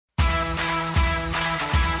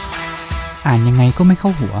อ่านยังไงก็ไม่เข้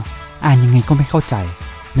าหัวอ่านยังไงก็ไม่เข้าใจ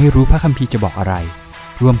ไม่รู้พระคัมภีร์จะบอกอะไร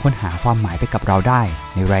รวมค้นหาความหมายไปกับเราได้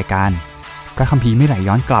ในรายการพระคัมภีร์ไม่ไหล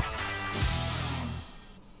ย้อนกลับ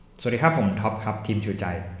สวัสดีครับผมท็อปครับทีมชูใจ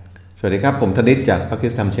สวัสดีครับผมธนิตจากพระคริ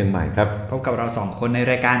สตธรรมเชียงใหม่ครับพบกับเรา2คนใน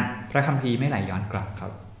รายการพระคัมภีร์ไม่ไหลย้อนกลับครั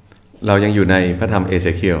บเรายังอยู่ในพระธรรมเอเส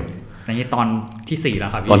เคียลในนี้ตอนที่4แล้ว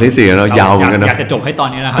ครับตอนที่4เรายาวเหมือนกันนะอยากจะจบให้ตอน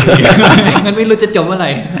นี้แล้วครับงั้นไม่รู้จะจบเมื่อไหร่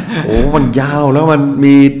โอ้มันยาวแล้วมัน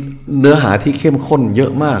มีเนื้อหาที่เข้มข้นเยอ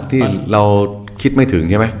ะมากที่เราคิดไม่ถึง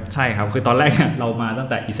ใช่ไหมใช่ครับคือตอนแรกเรามาตั้ง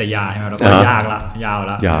แต่อิสยาห์ใช่ไหมเราก็ยากละยาว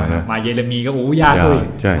ละมาเยเรมีก็ยากเลย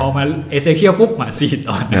พอมาเอเซเคียลปุ๊บมา4 ต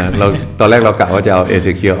อนเราตอนแรกเรากะว่าจะเอาเอเซ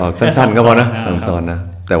เคียลเอาสั้นๆก็พอนะตอนนะ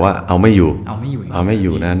แต่ว่าเอาไม่อยู่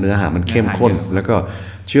นะเนื้อหามันเข้มข้นแล้วก็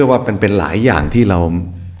เชื่อว่าเป็นหลายอย่างที่เรา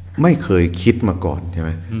ไม่เคยคิดมาก่อนใช่ไหม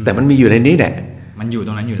แต่มันมีอยู่ในนี้แหละมันอยู่ต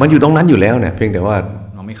รงนั้นอยู่แล้วเนี่ยเพียงแต่ว่า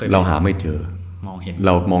เราหาไม่เจอเร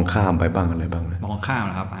ามองข้ามไปบ้างอะไรบ้างมองข้าม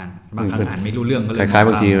นะครับบางครั้งอ่านไม่รู้เรื่องก็เลยคล้ายๆบ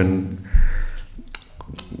างทีมัน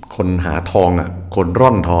คนหาทองอ่ะคนร่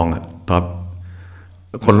อนทองอ่ะครับ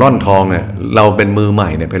คนร่อนทองเนี่ยเราเป็นมือใหม่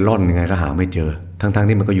เนี่ยไปร่อนยังไงก็หาไม่เจอทั้ง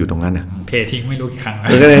ที่มันก็อยู่ตรงนั้นน่ะเททิ้งไม่รู้กี่ครั้ง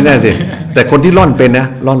ก็แน่สิแต่คนที่ร่อนเป็นนะ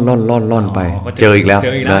ร่อนไปเจออีกแล้ว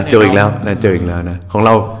นะของเร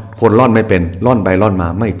าคนร่อนไม่เป็นร่อนไปร่อนมา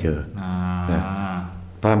ไม่เจอนะ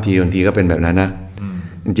พระคัมภีร์บางทีก็เป็นแบบนั้นนะ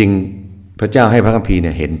จริงพระเจ้าให้พระคัมภีร์เ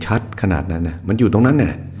นี่ยเห็นชัดขนาดนั้นนะมันอยู่ตรงนั้นเนี่ย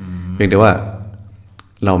เพียงแต่ว่า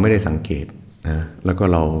เราไม่ได้สังเกตนะแล้วก็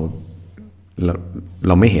เ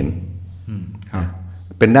ราไม่เห็น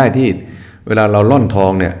เป็นได้ที่เวลาเราล่อนทอ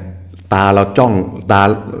งเนี่ยตาเราจ้องตา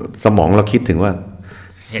สมองเราคิดถึงว่า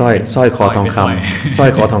สร้อยคอทองคำสร้อย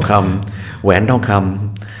คอทองคำแหวนทองค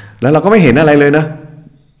ำแล้วเราก็ไม่เห็นอะไรเลยนะ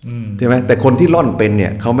ใช่ไหมแต่คนที่ล่อนเป็นเนี่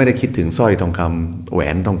ยเขาไม่ได้คิดถึงสร้อยทองคำแหว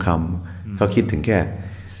นทองคำเขาคิดถึงแค่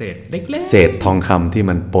เศษเล็กๆเศษทองคำที่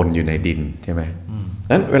มันปนอยู่ในดินใช่ไหม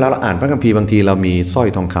นั้นเวลาเราอ่านพระคัมภีร์บางทีเรามีสร้อย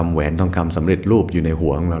ทองคำแหวนทองคำสำเร็จรูปอยู่ในหั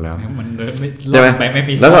วของเราแล้วใช่ไหม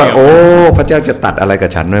แล้วก็โอ้พระเจ้าจะตัดอะไรกับ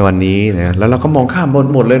ฉันในวันนี้นะแล้วเราก็มองข้าม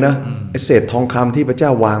หมดเลยนะไอ้เศษทองคำที่พระเจ้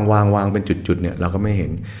าวางเป็นจุดๆเนี่ยเราก็ไม่เห็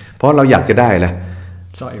นเพราะเราอยากจะได้แหละ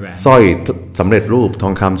สร้อยสำเร็จรูปท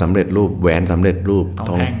องคำสำเร็จรูปแหวนสำเร็จรูปท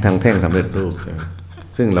องแท่งสำเร็จรูป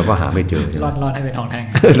ซึ่งเราก็หาไม่เจอร่อนให้เป็นทองแท่ง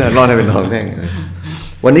ร่อนให้เป็นทองแท่ง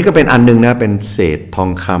วันนี้ก็เป็นอันนึงนะเป็นเศษทอง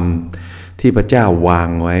คำที่พระเจ้าวาง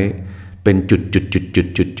ไว้เป็นจุด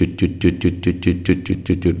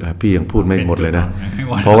พี่ยังพูดไม่หมดเลยนะ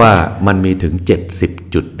เพราะว่ามันมีถึง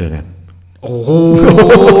70จุดด้วยกันโอ้โห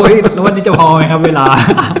แล้ววันนี้จะพอไหมครับเวลา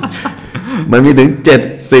มันมีถึง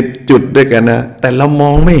70จุดด้วยกันนะแต่เราม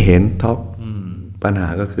องไม่เห็นท็อปปัญหา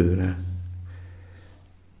ก็คือนะ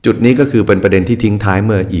จุดนี้ก็คือเป็นประเด็นที่ทิ้งท้ายเ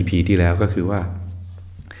มื่อ EP ที่แล้วก็คือว่า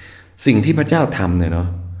สิ่งที่พระเจ้าทำเนี่ยเนาะ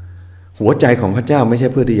หัวใจของพระเจ้าไม่ใช่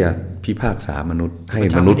เพื่อที่จะพิพากษามนุษย์ให้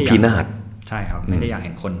มนุษย์พินาศใช่ครับไม่ได้อยากเ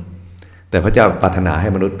ห็นคนแต่พระเจ้าปรารถนาให้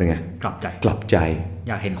มนุษย์เป็นไงกลับใจ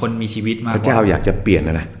อยากเห็นคนมีชีวิตมากพระเจ้าอยากจะเปลี่ยน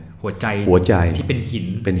อะไรหัวใจที่เป็นหิ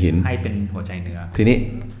นให้เป็นหัวใจเนื้อทีนี้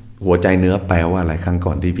หัวใจเนื้อแปลว่าอะไรครั้ง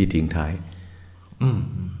ก่อนที่พี่ทิ้งท้าย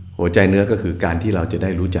หัวใจเนื้อก็คือการที่เราจะได้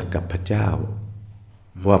รู้จักกับพระเจ้า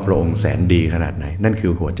ว่าพระองค์แสนดีขนาดไหนนั่นคื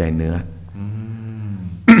อหัวใจเนื้อ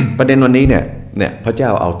ประเด็นวันนี้เนี่ยพระเจ้า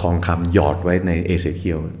เอาทองคำหยอดไว้ในเอเสเคี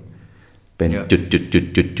ยลเป็นจุด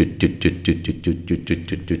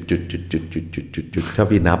ถ้า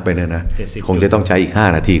พี่นับไปเนี่ยนะคงจะต้องใช้อีก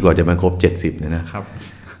5 นาทีกว่าจะมันครบ70เนี่ยนะครับ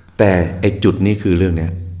แต่ไอ้จุดนี้คือเรื่องเนี้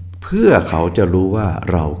ยเพื่อเขาจะรู้ว่า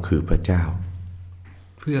เราคือพระเจ้า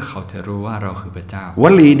เพื่อเขาจะรู้ว่าเราคือพระเจ้าว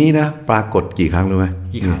ลีนี้นะปรากฏกี่ครั้งรู้ไหม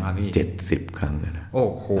กี่ครั้งครับพี่70 ครั้งเลยนะโอ้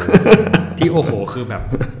โหที่โอ้โหคือแบบ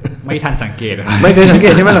ไม่ทันสังเกตไม่เคยสังเก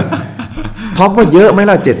ตใช่ไหมล่ะท็อปว่าเยอะไหม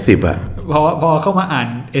ล่ะ70อ่ะพอเข้ามาอ่าน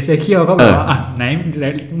เอเซเคียลก็แบบว่าไหน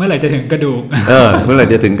เมื่อไหร่จะถึงกระดูกเมื่อไหร่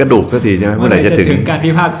จะถึงกระดูกสักทีใช่ไหมเมื่อไหร่จะถึงการ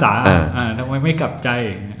พิพากษาทำไมไม่กลับใจ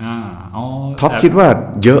ท็อปคิดว่า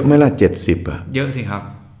เยอะไหมล่ะ70อ่ะเยอะสิครับ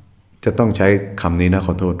จะต้องใช้คำนี้นะข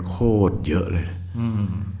อโทษโคตรเยอะเลย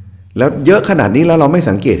แล้วเยอะขนาดนี้แล้วเราไม่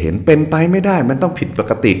สังเกตเห็นเป็นไปไม่ได้มันต้องผิดป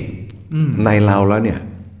กติในเราแล้วเนี่ย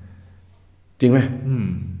จริงไหม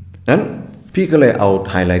นั้นพี่ก็เลยเอา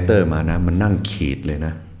ไฮไลท์เตอร์มานะมันนั่งขีดเลยน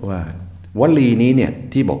ะว่าวลีนี้เนี่ย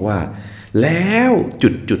ที่บอกว่าแล้วจุ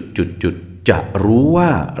ดจะรู้ว่า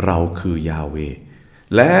เราคือยาเว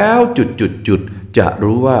แล้วจุดจะ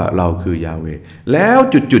รู้ว่าเราคือยาเวแล้ว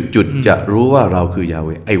จุดจะรู้ว่าเราคือยาเว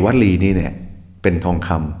ไอ้วลีนี้เนี่ยเป็นทองค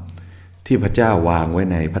ำที่พระเจ้าวางไว้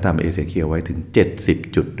ในพระธรรมเอเสเคียลไว้ถึง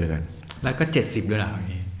70จุดด้วยกันแล้วก็70ด้วยล่ะ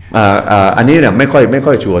อันนี้เนี่ยไม่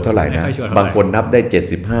ค่อยชัวร์เท่าไหร่นะบางคนนับได้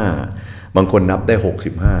75บางคนนับได้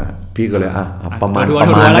65พี่ก็เลยประมาณ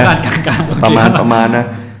นะประมาณนะ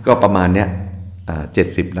ก็ประมาณเนี้ย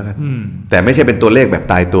 70แล้วกันแต่ไม่ใช่เป็นตัวเลขแบบ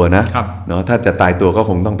ตายตัวนะเนาะถ้าจะตายตัวก็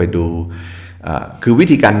คงต้องไปดูคือวิ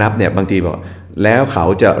ธีการนับเนี่ยบางทีบอกแล้วเขา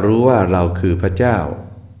จะรู้ว่าเราคือพระเจ้า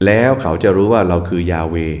แล้วเขาจะรู้ว่าเราคือยา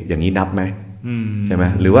เวห์อย่างนี้นับไหมใช่ไหม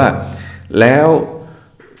หรือว่าแล้ว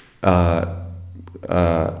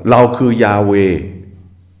เราคือยาเวห์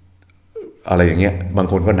อะไรอย่างเงี้ยบาง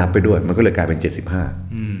คนก็นับไปด้วยมันก็เลยกลายเป็น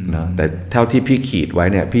75นะแต่เท่าที่พี่ขีดไว้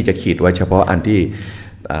เนี่ยพี่จะขีดไว้เฉพาะอันที่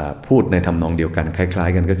พูดในทำนองเดียวกันคล้าย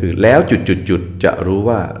ๆกันก็คือแล้วจุดจะรู้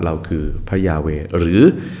ว่าเราคือพระยาเวห์หรือ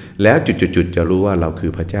แล้วจุดจะรู้ว่าเราคื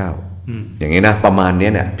อพระเจ้าอย่างนี้นะประมาณนี้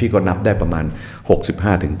เนี่ยพี่ก็นับได้ประมาณ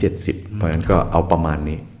65-70เพราะฉะนั้นก็เอาประมาณ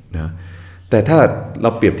นี้นะแต่ถ้าเรา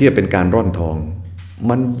เปรียบเทียบเป็นการร่อนทอง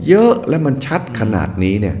มันเยอะและมันชัดขนาด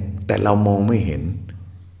นี้เนี่ยแต่เรามองไม่เห็น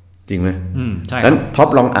จริงไหมใช่นั้นท็อป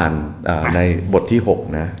ลองอ่านในบทที่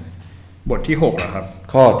6นะบทที่6เหรอครับ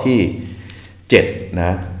ข้อที่7น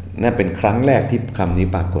ะนั่นเป็นครั้งแรกที่คำนี้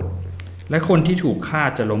ปรากฏและคนที่ถูกฆ่า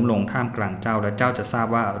จะล้มลงท่ามกลางเจ้าและเจ้าจะทราบ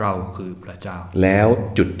ว่าเราคือพระเจ้าแล้ว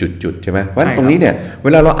จุดใช่ไหมเพราะฉะนั้นตรงนี้เนี่ยเว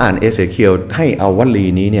ลาเราอ่านเอเสเคียลให้เอาวลี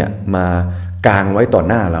นี้เนี่ยมากางไว้ต่อ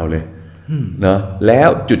หน้าเราเลยเนาะแล้ว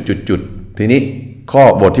จุดทีนี้ข้อ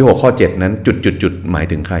บทที่6ข้อ7นั้นจุดหมาย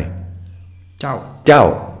ถึงใครเ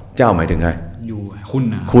จ้าหมายถึงใครอยู่คุณ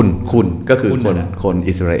นะคุณก็คือคน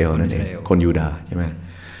อิสราเอลนั่นเองคนยูดาห์ใช่ไหม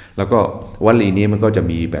แล้วก็วลีนี้มันก็จะ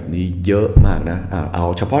มีแบบนี้เยอะมากนะเอา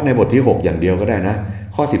เฉพาะในบทที่6อย่างเดียวก็ได้นะ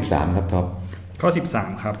ข้อ13ครับท็อปข้อ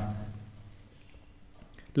13ครับ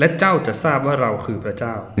และเจ้าจะทราบว่าเราคือพระเจ้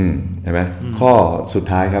าเห็นไหมข้อสุด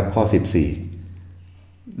ท้ายครับข้อ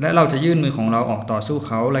14และเราจะยื่นมือของเราออกต่อสู้เ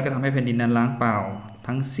ขาและก็ทำให้แผ่นดินนั้นล้างเปล่า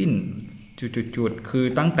ทั้งสิ้นจุดคือ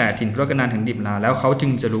ตั้งแต่ถิ่นทุรกันดารถึงดิบลาแล้วเขาจึ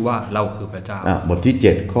งจะรู้ว่าเราคือพระเจ้าบทที่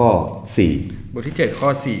7ข้อ4บทที่7ข้อ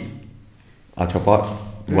4เอาเฉพาะ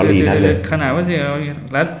วลีนั้นเลยขนาดว่า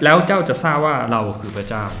แล้วเจ้าจะทราบว่าเราคือพระ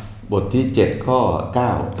เจ้าบทที่7ข้อ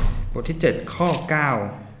9บทที่7ข้อ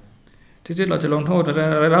9ที่เราจะลงโทษ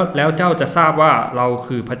แล้วเจ้าจะทราบว่าเรา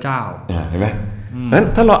คือพระเจ้าเห็นไหมนั้น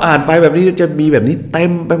ถ้าเราอ่านไปแบบนี้จะมีแบบนี้เต็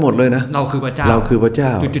มไปหมดเลยนะเราคือพระเจ้าเราคือพระเจ้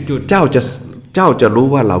าเจ้าจะรู้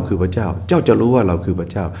ว่าเราคือพระเจ้าเจ้าจะรู้ว่าเราคือพระ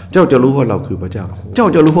เจ้าเจ้าจะรู้ว่าเราคือพระเจ้าเจ้า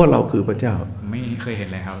จะรู้ว่าเราคือพระเจ้าไม่เคยเห็น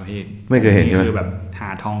เลยครับพี่ไม่เคยเห็นใช่ไหมคือแบบหา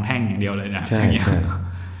ทองแท่งอย่างเดียวเลยนะใช่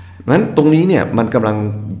นั้นตรงนี้เนี่ยมันกำลัง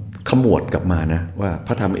ขมวดกลับมานะว่าพ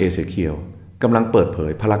ระธรรมเอเสเคียลกำลังเปิดเผ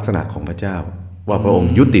ยพระลักษณะของพระเจ้าว่าพระองค์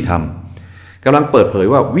ยุติธรรมกำลังเปิดเผย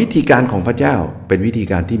ว่าวิธีการของพระเจ้าเป็นวิธี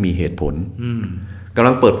การที่มีเหตุผลกำ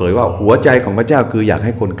ลังเปิดเผยว่าหัวใจของพระเจ้าคืออยากใ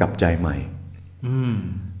ห้คนกลับใจใหม่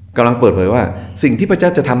กำลังเปิดเผยว่าสิ่งที่พระเจ้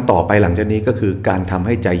าจะทำต่อไปหลังจากนี้ก็คือการทำใ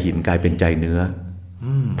ห้ใจหินกลายเป็นใจเนื้อ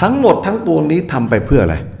ทั้งหมดทั้งปวงนี้ทำไปเพื่ออะ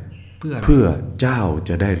ไรเพื่อเจ้าจ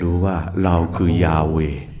ะได้รู้ว่าเราคือยาเว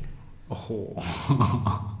ห์โอ้โห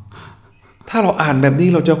ถ้าเราอ่านแบบนี้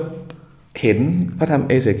เราจะเห็นพระธรรม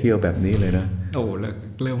เอเสเคียลแบบนี้เลยนะโอ้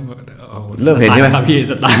เริ่มเห็นใช่ไหมพี่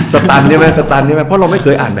สตันใช่ไหมเพราะเราไม่เค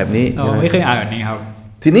ยอ่านแบบนี้ไม่เคยอ่านแบบนี้ครับ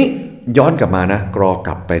ทีนี้ย้อนกลับมานะกรอก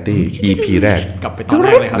ลับไปที่ EP แรกกลับไปตอนแร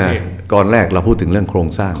กเลยครับพี่ก่อนแรกเราพูดถึงเรื่องโครง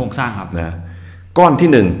สร้างครับนะก้อนที่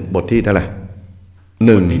1บทที่เท่าไหร่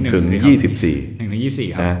1ถึง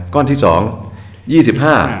24ครับก้อนที่2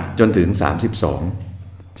 25จนถึง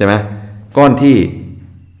32ใช่ไหมก้อนที่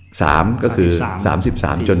3ก็คือ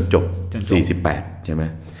33จนจบ48ใช่ไหม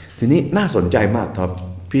ทีนี้น่าสนใจมากท็อป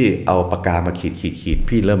พี่เอาปากกามาขีด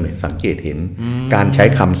พี่เริ่มสังเกตเห็นการใช้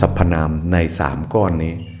คำสรรพนามใน3ก้อน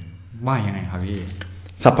นี้ว่ายังไงครับพี่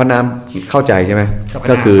สรรพนามเข้าใจใช่ไหม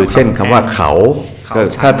ก็คือเช่นคำว่าเขา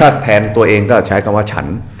ถ้าแทนตัวเองก็ใช้คำว่าฉัน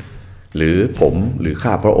หรือผมหรือข้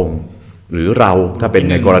าพระองค์หรือเราถ้าเป็น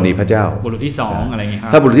ในกรณีพระเจ้าบุรุษที่2อะไรอย่างเงี้ยครั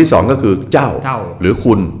บถ้าบุรุษที่2ก็คือเจ้าหรือ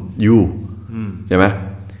คุณยูใช่ไหม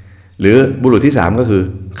หรือบุรุษที่3ก็คือ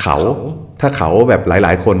เขาถ้าเขาแบบหล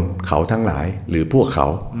ายๆคนเขาทั้งหลายหรือพวกเขา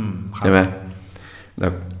ใช่ไหมแล้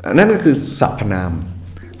วนั่นก็คือสรรพนาม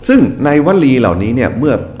ซึ่งในวลีเหล่านี้เนี่ยเ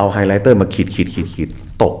มื่อเอาไฮไลท์เตอร์มาขีด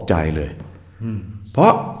ตกใจเลยเพรา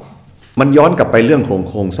ะมันย้อนกลับไปเรื่อง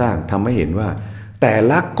โครงสร้างทำให้เห็นว่าแต่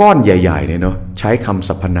ละก้อนใหญ่ๆเนี่ยเนาะใช้คำส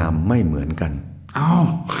รรพนามไม่เหมือนกัน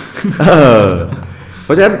เพ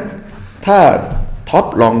ราะฉะนั้นถ้าท็อป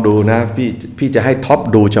ลองดูนะพี่จะให้ท็อป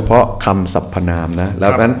ดูเฉพาะคำสรรพนามนะแล้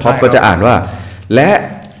วนั้นท็อปก็จะอ่านว่าและ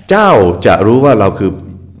เจ้าจะรู้ว่าเราคือ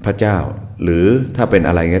พระเจ้าหรือถ้าเป็น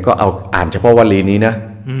อะไรเงี้ยก็เอาอ่านเฉพาะวลีนี้นะ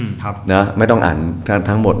ครับนะไม่ต้องอ่าน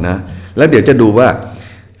ทั้งหมดนะแล้วเดี๋ยวจะดูว่า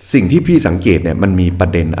สิ่งที่พี่สังเกตเนี่ยมันมีประ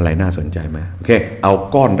เด็นอะไรน่าสนใจไหมโอเคเอา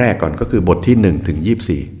ก้อนแรกก่อนก็คือบทที่1ถึง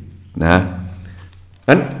24นะ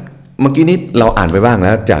นั้นเมื่อกี้นี้เราอ่านไปบ้างแ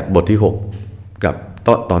ล้วจากบทที่6กับ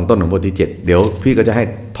ตอนต้นของบทที่7เดี๋ยวพี่ก็จะให้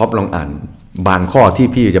ท็อปลองอ่านบางข้อที่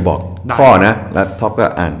พี่จะบอก ข้อนะแล้วท็อปก็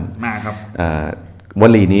อ่านมาครับว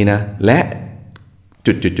ลีนี้นะและ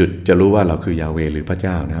จุดจะรู้ว่าเราคือยาเวหรือพระเ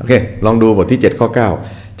จ้านะโอเคลองดูบทที่7ข้อ9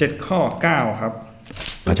 7ข้อ9ครับ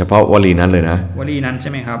เฉพาะวลีนั้นเลยนะวลีนั้นใช่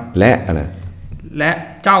ไหมครับและอะไรและ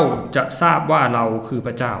เจ้าจะทราบว่าเราคือพ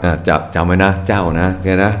ระเจ้าจำไว้นะเจ้านะแก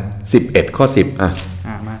นะ11ข้อ10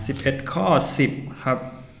มา11ข้อ10ครับ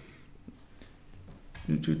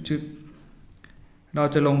เรา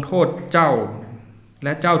จะลงโทษเจ้าแล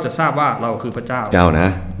ะเจ้าจะทราบว่าเราคือพระเจ้านะ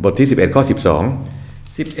บทที่11ข้อ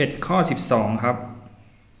11ข้อ12ครับ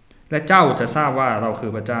และเจ้าจะทราบว่าเราคื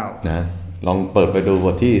อพระเจ้านะลองเปิดไปดูบ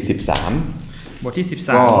ทที่บทที่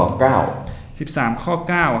13ข้อ13ข้อ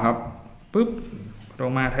9ครับปึ๊บล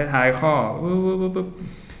งมาท้ายๆข้อปึ๊บ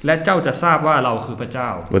และเจ้าจะทราบว่าเราคือพระเจ้า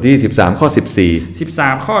บทที่13ข้อ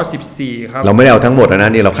14ข้อ14ครับเราไม่ได้เอาทั้งหมดนะ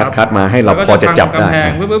นี่เราคัดมาให้เราพอจะจับได้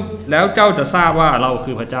ปึ๊บแล้วเจ้าจะทราบว่าเรา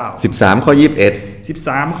คือพระเจ้า13ข้อ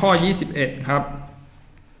21ข้อ21ครับ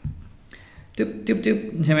จึ๊บ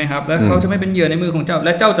ใช่ไหมครับแล้วเขาจะไม่เป็นเหยื่อในมือของเจ้าแล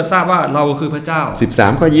ะเจ้าจะทราบว่าเราคือพระเจ้า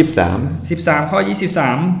13ข้อ23ข้อ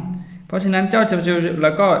23เพราะฉะนั้นเจ้าจะแ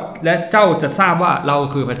ล้วก็และเจ้าจะทราบว่าเรา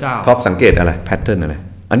คือพระเจ้าท็อปสังเกตอะไรแพทเทิร์นอะไร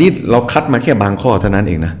อันนี้เราคัดมาแค่บางข้อเท่านั้น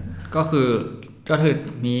เองนะก็คือ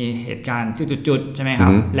มีเหตุการณ์จุดๆใช่ไหมครั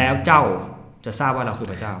บแล้วเจ้าจะทราบว่าเราคือ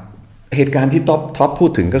พระเจ้าเหตุการณ์ที่ท็อปพู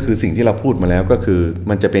ดถึงก็คือสิ่งที่เราพูดมาแล้วก็คือ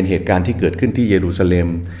มันจะเป็นเหตุการณ์ที่เกิดขึ้นที่เยรูซาเล็ม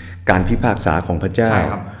การพิพากษาของพระเจ้า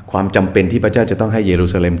ความจำเป็นที่พระเจ้าจะต้องให้เยรู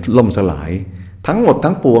ซาเล็มล่มสลายทั้งหมด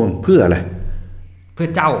ทั้งปวงเพื่ออะไรเพื่อ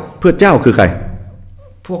เจ้าคือใคร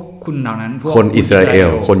พวกคุณเหล่านั้นคนอิสราเอล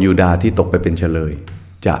คนยูดาห์ที่ตกไปเป็นเฉลย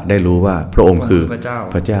จะได้รู้ว่าพระองค์คือพระเ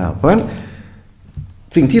จ้าเพราะฉะนั้น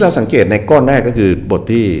สิ่งที่เราสังเกตในก้อนแรกก็คือบท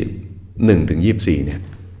ที่1ถึง24เนี่ย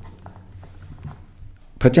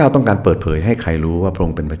พระเจ้าต้องการเปิดเผยให้ใครรู้ว่าพระอ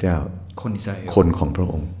งค์เป็นพระเจ้าคนอิสราเอลคนของพระ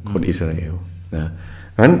องค์คนอิสราเอลนะ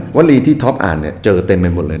เพราะฉะนั้นวลีที่ท็อปอ่านเนี่ยเจอเต็มไป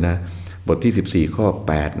หมดเลยนะบทที่14ข้อ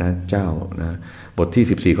8นะเจ้านะบทที่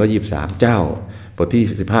14ข้อ23เจ้าบทที่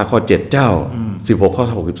15ข้อ7เจ้า16ข้อ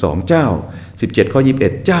62เจ้า17ข้อ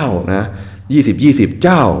21เจ้านะ20เ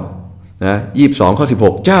จ้านะ22ข้อ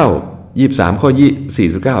16เจ้า23ข้อ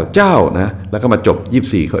49เจ้านะแล้วก็มาจบ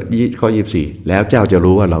24ข้อ24แล้วเจ้าจะ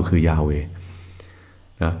รู้ว่าเราคือยาเว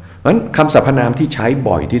นะเพราะฉะนั้นคำสรรพนามที่ใช้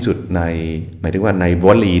บ่อยที่สุดในหมายถึงว่าในว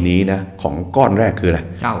ลีนี้นะของก้อนแรกคืออะไร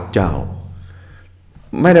เจ้า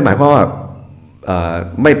ไม่ได้หมายความว่า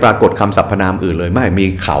ไม่ปรากฏคำสรรพนามอื่นเลยไม่มี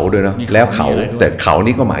เขาด้วยนะแล้วเขาแต่เขา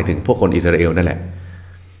นี้ก็หมายถึงพวกคนอิสราเอลนั่นแหละ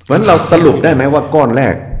เพราะฉะนั้นเราสรุปได้ไหมว่าก้อนแร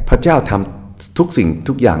กพระเจ้าทำทุกสิ่ง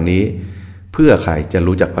ทุกอย่างนี้เพื่อใครจะ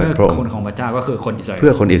รู้จักพระองค์คนของพระเจ้าก็คือคนอิสราเอลเพื่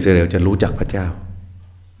อคนอิสราเอลจะรู้จักพระเจ้า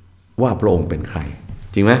ว่าพระองค์เป็นใคร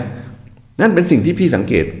จริงไหมนั่นเป็นสิ่งที่พี่สัง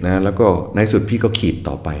เกตนะแล้วก็ในสุดพี่ก็ขีด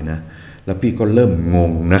ต่อไปนะแล้วพี่ก็เริ่มง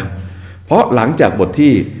งนะเพราะหลังจากบท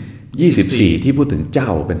ที่24ที่พูดถึงเจ้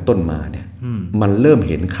าเป็นต้นมาเนี่ยมันเริ่ม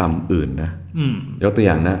เห็นคำอื่นนะยกตัวอ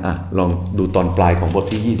ย่างนะลองดูตอนปลายของบท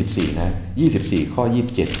ที่24นะ24ข้อ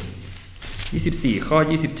27ข้อ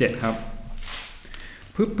27ครับ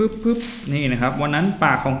ปึ๊บนี่นะครับวันนั้นป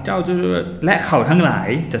ากของเจ้าและเขาทั้งหลาย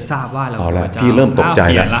จะทราบว่าเราเป็นพระเจ้าพี่เริ่มตกใจ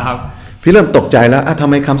แล้วครับพี่เริ่มตกใจแล้วทำ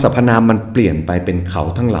ไมคำสรรพนามมันเปลี่ยนไปเป็นเขา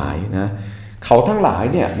ทั้งหลายนะเขาทั้งหลาย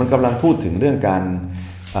เนี่ยมันกำลังพูดถึงเรื่องการ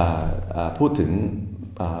พูดถึง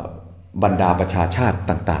บรรดาประชาชาติ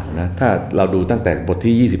ต่างๆนะถ้าเราดูตั้งแต่บท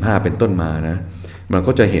ที่25เป็นต้นมานะมัน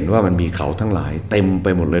ก็จะเห็นว่ามันมีเขาทั้งหลายเต็มไป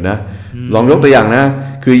หมดเลยนะลองยกตัวอย่างนะ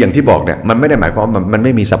คืออย่างที่บอกเนี่ยมันไม่ได้หมายความว่ามันไ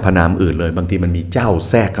ม่มีสรรพนามอื่นเลยบางทีมันมีเจ้า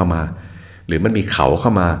แทรกเข้ามาหรือมันมีเขาเข้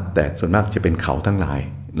ามาแต่ส่วนมากจะเป็นเขาทั้งหลาย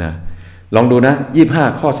นะลองดูนะ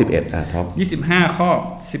25ข้อ11ครับ25ข้อ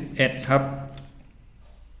11ครับ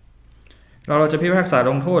เราจะพิพากษา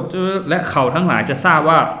ลงโทษและเขาทั้งหลายจะทราบ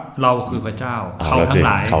ว่าเราคือพระเจ้าเขาทั้ง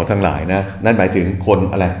หลายนะนั่นหมายถึงคน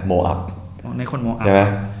อะไรโมอับในคนโมอับใช่ไหม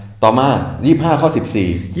ต่อมา25ข้อ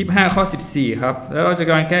14ข้อ14ครับแล้วเราจะ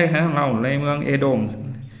การแก้แค้นของเราในเมืองเอโดม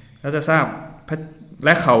เราจะทราบแล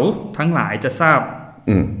ะเขาทั้งหลายจะทราบ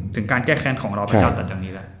ถึงการแก้แค้นของเราพระเจ้าตรัสอย่าง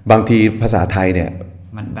นี้แหละบางทีภาษาไทยเนี่ย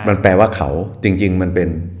มันแปลว่าเขาจริงๆมันเป็น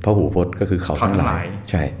พหูพจน์ก็คือเขาทั้งหลาย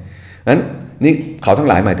ใช่นั้นนี่เขาทั้ง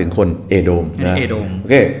หลายหมายถึงคนเอโดมนะโอ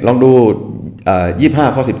เคลองดู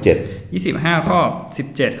25ข้อ25ข้อ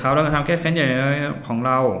17ครับเราจะทำแก้แค้นใหญ่ของ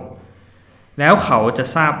เราแล้วเขาจะ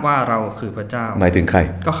ทราบว่าเราคือพระเจ้าหมายถึงใคร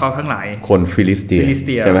ก็เขาทั้งหลายคนฟิลิสเตี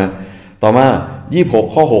ยใช่ไหมต่อมา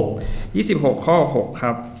26ข้อ26ข้อ6ค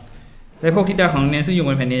รับและพวกธิดาของเนรซึ่งอยู่บ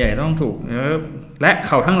นแผ่นดินใหญ่ต้องถูกและเ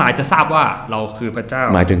ขาทั้งหลายจะทราบว่าเราคือพระเจ้า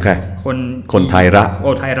หมายถึงใครคนไทยระ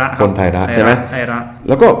ไทยระคนไทยระใช่ไหมไทยระแ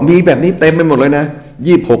ล้วก็มีแบบนี้เต็มไปหมดเลยนะ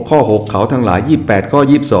 26ข้อ6เขาทั้งหลาย28ข้อ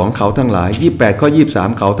22เขาทั้งหลาย28ข้อ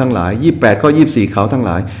23เขาทั้งหลาย28ข้อ24เขาทั้งห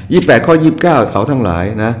ลาย28ข้อ29เขาทั้งหลาย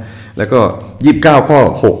นะแล้วก็29ข้อ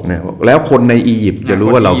6เนี่ยแล้วคนในอียิปต์จะรู้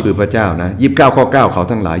ว่าเราคือพระเจ้านะ29ข้อ9เขา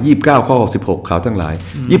ทั้งหลาย29ข้อ16เขาทั้งหลาย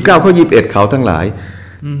29ข้อ21เขาทั้งหลาย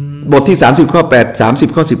บทที่30ข้อ8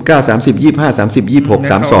 30ข้อ19 30 25 30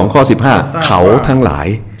 26 32ข้อ15เขาทั้งหลาย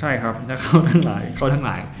ใช่ครับแล้วเขาทั้งหล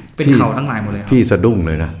ายเป็นเขาทั้งหลายหมดเลยพี่สะดุ้งเ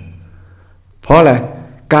ลยนะเพราะอะไร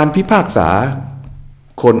การพิพากษา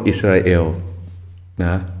คนอิสราเอลน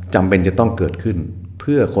ะจำเป็นจะต้องเกิดขึ้นเ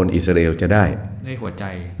พื่อคนอิสราเอลจะได้หัวใจ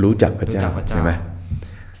รู้จักพระเจ้าใช่ไหม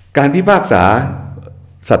การพิพากษา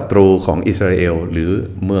ศัตรูของอิสราเอลหรือ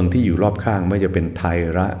เมืองที่อยู่รอบข้างไม่จะเป็นไท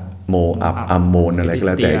ระโมอับอัมโมนอะไรก็แ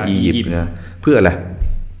ล้วแต่อียิปต์นะเพื่ออะไร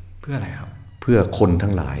ครับเพื่อคน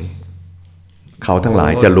ทั้งหลายเขาทั้งหลา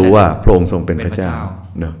ยจะรู้ว่าพระองค์ทรงเป็นพระเจ้า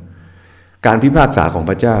เนอะการพิพากษาของ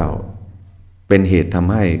พระเจ้าเป็นเหตุท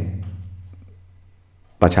ำให้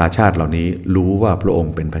ประชาชาติเหล่านี้รู้ว่าพระอง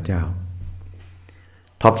ค์เป็นพระเจ้า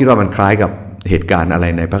ท็อปคิดว่ามันคล้ายกับเหตุการณ์อะไร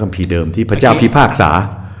ในพระคัมภีร์เดิมที่พระเจ้าพิพากษา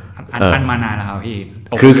อันมานานแล้วครับพี่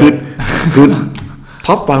คือ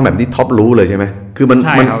ท็อปฟังแบบนี้ท็อปรู้เลยใช่ไหมคือมั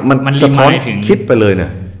นสะท้อนคิดไปเลยเนี่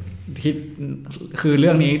ยคิดคือเ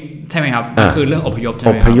รื่องนี้ใช่ไหมครับคือเรื่องอพยพใช่ไห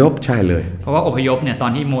มอพยพใช่เลยเพราะว่าอพยพเนี่ยตอ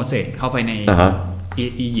นที่โมเสสเข้าไปใน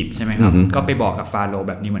อียิปต์ใช่ไหมครับก็ไปบอกกับฟาโรห์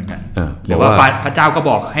แบบนี้เหมือนกันหรือว่าพระเจ้าก็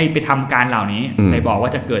บอกให้ไปทำการเหล่านี้ไปบอกว่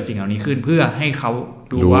าจะเกิดสิ่งเหล่านี้ขึ้นเพื่อให้เขา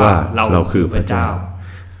รู้ว่าเราคือพระเจ้า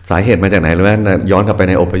สาเหตุมาจากไหนรู้ไหมย้อนกลับไป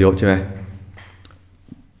ในอพยพใช่ไหม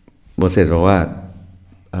โมเสสบอกว่า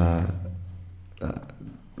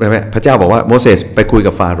พระเจ้าบอกว่าโมเสสไปคุย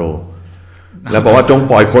กับฟาโรห์แล้วบอกว่าจง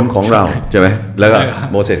ปล่อยคนของเราใช่ไหมแล้วก็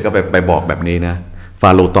โมเสสก็ไปบอกแบบนี้นะฟา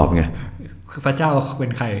โรห์ตอบไงพระเจ้าเป็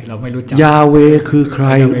นใครเราไม่รู้จักยาเวคือใคร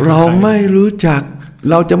เราไม่รู้จัก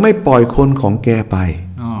เราจะไม่ปล่อยคนของแกไป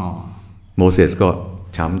โมเสสก็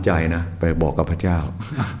ช้ำใจนะไปบอกกับพระเจ้า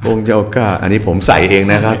พระองค์เจ้าข้าอันนี้ผมใส่เอง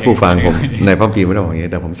นะครับผู้ฟังผมในพระคัมภีร์ไม่ได้บอกอย่างนี้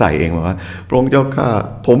แต่ผมใส่เองว่าพระองค์เจ้าข้า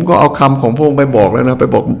ผมก็เอาคำของพระองค์ไปบอกแล้วนะไป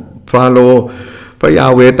บอกฟาโรห์พระยา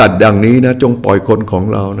เวตัดอย่างนี้นะจงปล่อยคนของ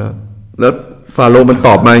เรานะแล้วฟาโรห์มันต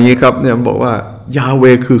อบมาอย่างนี้ครับเนี่ยมันบอกว่ายาเว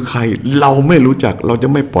คือใครเราไม่รู้จักเราจะ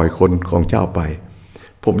ไม่ปล่อยคนของเจ้าไป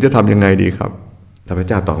ผมจะทำยังไงดีครับแต่พระ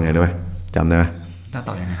เจ้าตอบไงด้วยจำได้ไหมต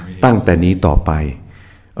อบยังไงตั้งแต่นี้ต่อไป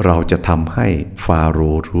เราจะทำให้ฟาโร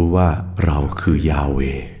ห์รู้ว่าเราคือยาเว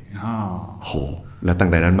โหแล้วตั้ง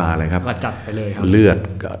แต่นั้นมาอะไรครับก็จัดไปเลยครับเลือด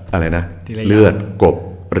อะไรนะเลือดกบ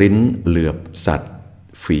ริ้นเหลือบสัตว์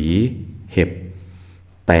ฝีเห็บ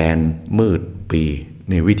แตนมืดปี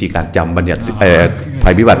ในวิธีการจำบัญญัติภั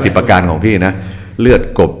ยพิบัติ10ประการของพี่นะเลือด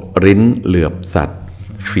กบริ้นเหลือบสัตว์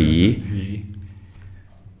ฝี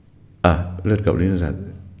เลือดกบริ้นสัตว์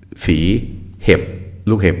ฝีเห็บ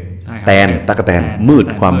ลูกเห็บแตนตะกะแตนมืด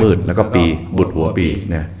ความมืดแล้วก็ปีบุตรหัวปี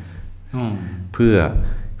นะเพื่อ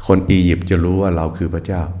คนอียิปต์จะรู้ว่าเราคือพระ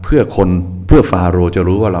เจ้าเพื่อฟาโรห์จะ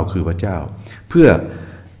รู้ว่าเราคือพระเจ้าเพื่อ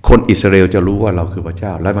คนอิสราเอลจะรู้ว่าเราคือพระเจ้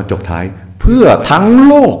าและมาจบท้ายเพื่อทั้ง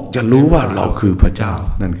โลกจะรู้ว่าเราคือพระเจ้า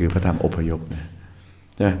นั่นคือพระธรรมอพยพนะ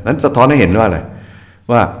นั้นสะท้อนให้เห็นว่าอะไร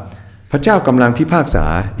ว่าพระเจ้ากำลังพิพากษา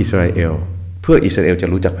อิสราเอลเพื่ออิสราเอลจะ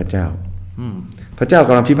รู้จักพระเจ้าพระเจ้าก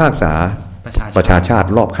ำลังพิพากษาประชาชาติ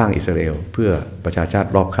รอบข้างอิสราเอลเพื่อประชาชาติ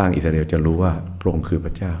รอบข้างอิสราเอลจะรู้ว่าพระองค์คือพ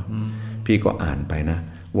ระเจ้าพี่ก็อ่านไปนะ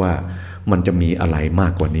ว่ามันจะมีอะไรมา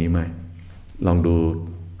กกว่านี้ไหมลองดู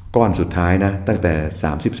ก้อนสุดท้ายนะตั้งแต่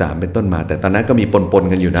33เป็นต้นมาแต่ตอนนั้นก็มีปน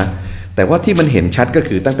กันอยู่นะแต่ว่าที่มันเห็นชัดก็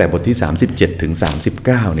คือตั้งแต่บทที่37ถึง39เ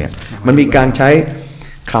นี่ยมันมีการใช้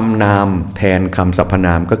คำนามแทนคำสรรพน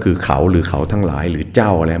ามก็คือเขาหรือเขาทั้งหลายหรือเจ้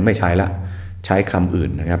าอะไรไม่ใช้ละใช้คำอื่น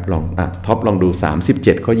นะครับลองท็อปลองดู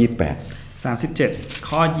37ข้อ37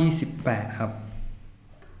ข้อ28ครับ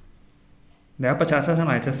แล้วประชาชาติทั้ง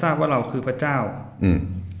หลายจะทราบว่าเราคือพระเจ้า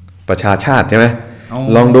ประชาชาติใช่ไหม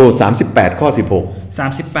ลองดู38ข้อ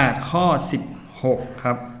38ข้อ16ค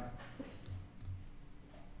รับ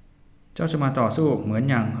เจ้าจะมาต่อสู้เหมือน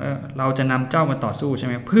อย่างเราจะนำเจ้ามาต่อสู้ใช่ไ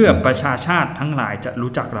หมเพื่อประชาชาติทั้งหลายจะ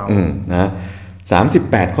รู้จักเรานะ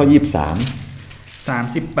38ข้อ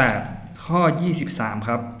38ข้อ23ค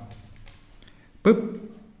รับปึ๊บ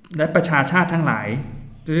และประชาชาติทั้งหลาย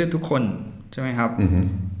ทุกคนใช่ไหมครับ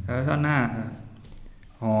แล้วข้างหน้า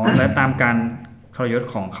และตามการทรยศ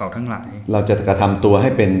ของเขาทั้งหลายเราจะกระทำตัวให้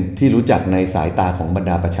เป็นที่รู้จักในสายตาของบรร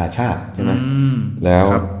ดาประชาชาติใช่ไหมแล้ว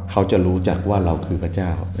เขาจะรู้จักว่าเราคือพระเจ้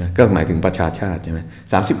าก็หมายถึงประชาชาติใช่ไหม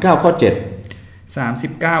39ข้อ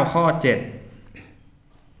39ข้อ7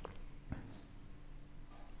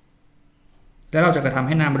และเราจะกระทำใ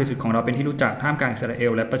ห้นามบริสุทธิ์ของเราเป็นที่รู้จักท่ามกลางอิสราเอ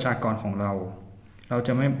ลและประชากรของเรา เราจ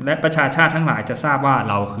ะไม่และประชาชาติทั้งหลายจะทราบว่า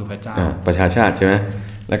เราคือพระเจ้าประชาชาติใช่ไหม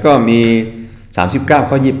แล้วก็มี39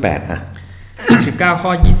ข้อ28อ่ะ39ข้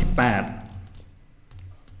อ28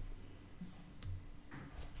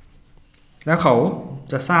แล้วเขา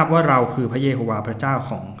จะทราบว่าเราคือพระเยโฮวาห์พระเจ้า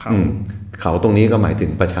ของเขาเขาตรงนี้ก็หมายถึ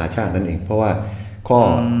งประชาชาตินั่นเองเพราะว่าข้อ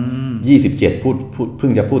27พูดเพิ่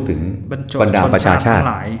งจะพูดถึงบรรดาประชาชาติ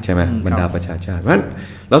ใช่ไหมบรรดาประชาชาติเพราะฉะนั้น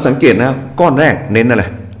เราสังเกตนะก้อนแรกเน้นอะไร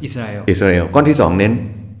อิสราเอลก้อนที่2เน้น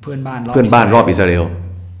เพื่อนบ้านรอบอิสราเอล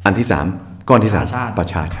อันที่3ก้อนที่3ประ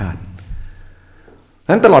ชาชาติ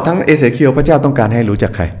นั้นตลอดทั้งเอเสเคียวพระเจ้าต้องการให้รู้จั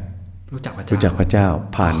กใครรู้จักพระเจ้า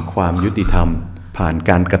ผ่านความยุติธรรมผ่าน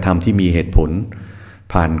การกระทำที่มีเหตุผล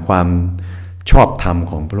ผ่านความชอบธรรม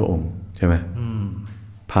ของพระองค์ใช่ไหม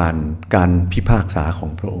ผ่านการพิพากษาของ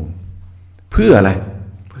พระองค์เพื่ออะไร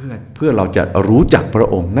เพื่อเราจะรู้จักพระ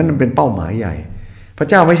องค์นั่นเป็นเป้าหมายใหญ่พระ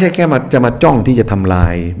เจ้าไม่ใช่แค่จะมาจ้องที่จะทำลา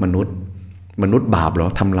ยมนุษย์บาปเหรอ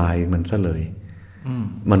ทำลายมันซะเลย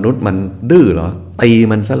มนุษย์มันดื้อเหรอตี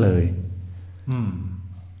มันซะเลย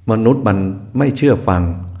มนุษย์มันไม่เชื่อฟัง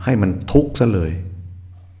ให้มันทุกข์ซะเลย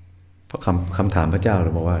เพราะคำถามพระเจ้าเล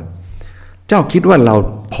ยบอกว่าเจ้าคิดว่าเรา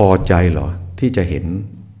พอใจเหรอที่จะเห็น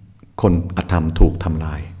คนอธรรมถูกทำล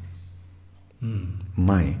ายไ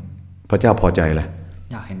ม่พระเจ้าพอใจแหละ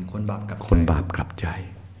อยากเห็นคนบาปกลับใจ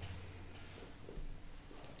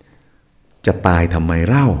จะตายทำไม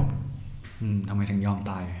เล่าทำไมถึงยอม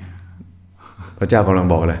ตายพระเจ้ากำลัง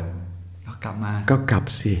บอกอะไรก็กลับมา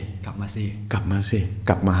สิก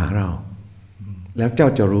ลับมาหาเราแล้วเจ้า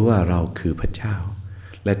จะรู้ว่าเราคือพระเจ้า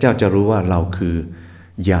และเจ้าจะรู้ว่าเราคือ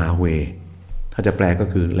ยาเวห์ถ้าจะแปลก็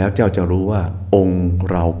คือแล้วเจ้าจะรู้ว่าองค์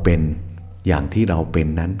เราเป็นอย่างที่เราเป็น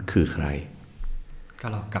นั้นคือใครก็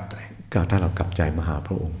เรากลับใจก็ถ้าเรากลับใจมาหาพ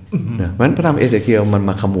ระองค์นะเพราะฉะนั้นพระธรรมเอเสเคียลมัน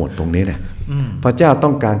มาขมวดตรงนี้เนี่ยพระเจ้าต้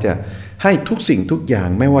องการจะให้ทุกสิ่งทุกอย่าง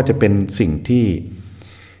ไม่ว่าจะเป็นสิ่งที่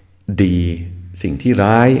ดีสิ่งที่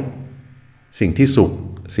ร้ายสิ่งที่สุข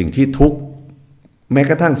สิ่งที่ทุกข์แม้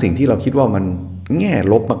กระทั่งสิ่งที่เราคิดว่ามันแง่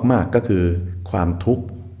ลบมากๆก็คือความทุกข์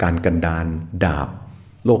การกันดารดาบ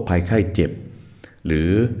โรคภัยไข้เจ็บหรือ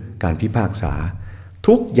การพิพากษา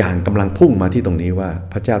ทุกอย่างกำลังพุ่งมาที่ตรงนี้ว่า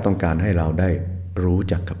พระเจ้าต้องการให้เราได้รู้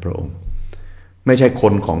จักกับพระองค์ไม่ใช่ค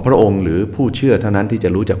นของพระองค์หรือผู้เชื่อเท่านั้นที่จะ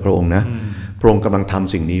รู้จักพระองค์นะพระองค์กำลังท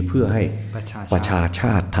ำสิ่งนี้เพื่อให้ประชาช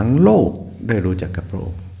าติทั้งโลกได้รู้จักกับพระอ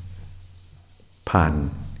งค์ผ่าน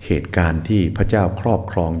เหตุการณ์ที่พระเจ้าครอบ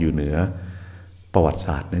ครองอยู่เหนือประวัติศ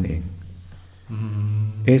าสตร์นั่นเอง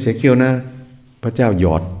เอเสเคียลนะพระเจ้าหย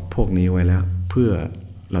อดพวกนี้ไว้แล้วเพื่อ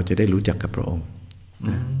เราจะได้รู้จักกับพระองค์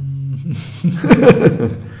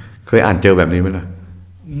เคยอ่านเจอแบบนี้ไหมล่ะ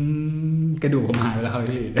กระดูกผมหายไปแล้วครับ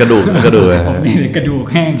พี่กระดูกผมนี่กระดูก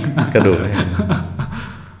แห้ง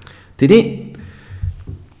ทีนี้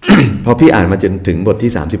พอพี่อ่านมาจนถึงบท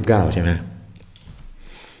ที่39ใช่ไหม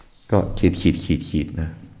ก็ขีดนะ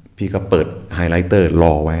พี่ก็เปิดไฮไลท์เตอร์ร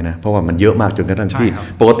อไว้นะเพราะว่ามันเยอะมากจนกระทั่งพี่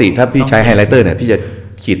ปกติถ้าพี่ใช้ไฮไลท์เตอร์เนี่ยพี่จะ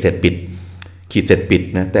ขีดเสร็จปิด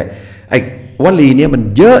นะแต่ไอ้วลีเนี้ยมัน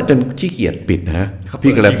เยอะจนขี้เกียจปิดนะ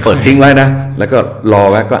พี่ก็เลยเปิดทิ้งไว้นะแล้วก็รอ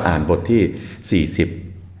ไว้ก็อ่านบทที่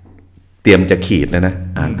40เตรียมจะขีดแล้วนะ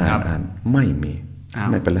อ่านไม่มี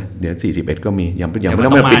ไม่เป็นไรเดี๋ยว41ก็มียังไม่ต้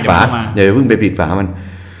องปิดฝาอย่าเพิ่งไปปิดฝามัน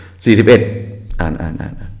41อ่าน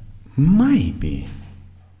ไม่มี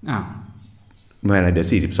ไม่อะไรเดี๋ยว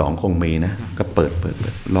42คงมีนะก็เปิด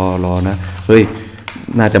รอนะเฮ้ย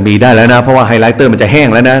น่าจะมีได้แล้วนะเพราะว่าไฮไลท์เตอร์มันจะแห้ง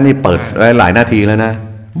แล้วนะนี่เปิดไว้หลายนาทีแล้วนะ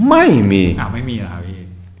ไม่มีไม่มีเหรอครับพี่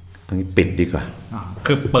อันนี้ปิดดีกว่า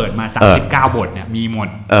คือเปิดมา39บทเนี่ยมีหมด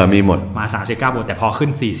มีหมดมา39บทแต่พอขึ้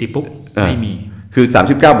น40ปุ๊บไม่มีคือ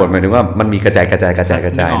39บทหมายถึงว่ามันมีกระจาย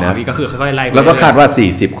นะก็คือค่อยๆไล่แล้วก็คาดว่า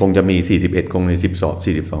40คงจะมี41คงมี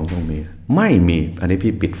42คงมีไม่มีอันนี้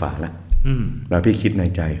พี่ปิดฝาแล้วพี่คิดใน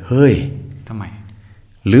ใจเฮ้ยทำไม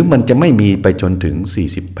หรือมันจะไม่มีไปจนถึง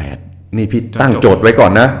48นี่พี่ตั้งโจทย์ไว้ก่อ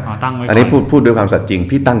นนะอันนี้พูดด้วยความสัตย์จริง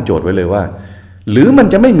พี่ตั้งโจทย์ไว้เลยว่าหรือมัน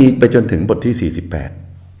จะไม่มีไปจนถึงบทที่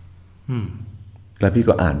48แล้วพี่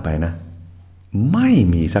ก็อ่านไปนะไม่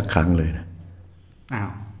มีสักครั้งเลยนะ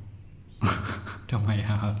ทำไมค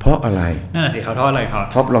รับเพราะอะไรนั่นแหละสิเขาทอดอะไรครับ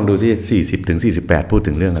ท็อปลองดูที่40ถึง48พูด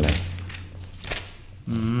ถึงเรื่องอะไร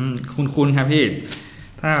คุณครับพี่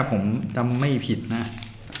ถ้าผมจำไม่ผิดนะ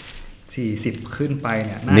40ขึ้นไปเ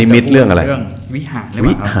นี่ยนิมิตเรื่องอะไรเรื่องวิหา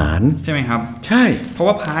รใช่ไหมครับใช่เพราะ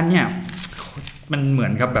ว่าพาร์ทเนี่ยมันเหมือ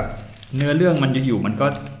นกับแบบเนื้อเรื่องมันอยู่มันก็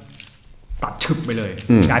ตัดชึบไปเลย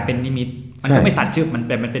กลายเป็นนิมิตมันก็ไม่ตัดชึบมันเ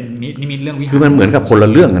ป็นนิมิตเรื่องวิหารคือมันเหมือนกับคนละ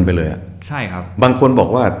เรื่องกันไปเลยอ่ะใช่ครับบางคนบอก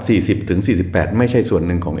ว่า40ถึง48ไม่ใช่ส่วนห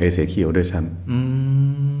นึ่งของเอเสเคียลด้วยซ้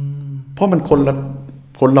ำเพราะมันคน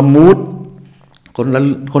ละมูดค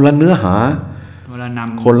นละเนื้อหา ละน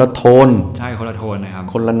ำคนละโทนใช่คนละโทนนะครับ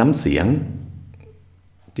คนละน้ำเสียง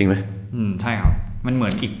จริงไหมใช่ครับมันเหมื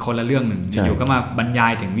อนอีกคนละเรื่องหนึ่งอยู่ก็มาบรรยา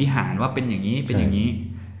ยถึงวิหารว่าเป็นอย่างนี้เป็นอย่างนี้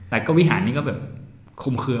แต่ก็วิหารนี้ก็แบบคุ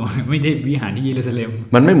มเครือไม่ได้วิหารที่เยรูซาเล็ม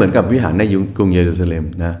มันไม่เหมือนกับวิหารในกรุงเยรูซาเล็ม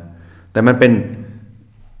นะแต่มันเ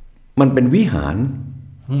ป็นวิหาร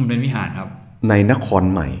เป็นวิหารครับในนคร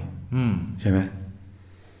ใหม่ใช่ไหม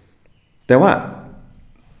แต่ว่า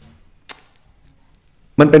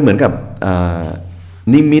มันเป็นเหมือนกับ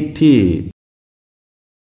นิมิตที่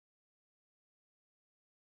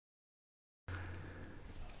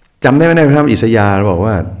จำได้ไหมในพระธรรมอิสยาห์บอก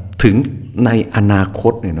ว่าถึงในอนาค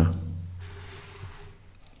ตเนี่ยเนาะ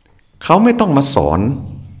เขาไม่ต้องมาสอน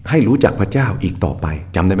ให้รู้จักพระเจ้าอีกต่อไป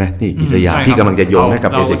จำได้ไหมนี่อิสยาห์ที่กำลังจะโยงให้กั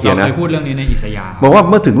บเอเสเคียลนะเราเคยพูดเรื่องนี้ในอิสยาห์บอกว่า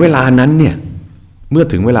เมื่อถึงเวลานั้นเนี่ยเมื่อ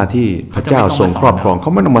ถึงเวลาที่พระเจ้าทรงครอบครองเข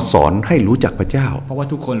าไม่ต้องมาสอนให้รู้จักพระเจ้าเพราะว่า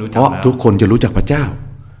ทุกคนรู้จักเพราะทุกคนจะรู้จักพระเจ้า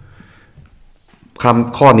ค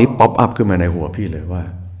ำข้อนี้ป๊อปอัพขึ้นมาในหัวพี่เลยว่า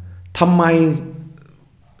ทำไม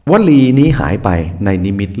วลีนี้หายไปใน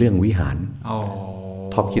นิมิตเรื่องวิหาร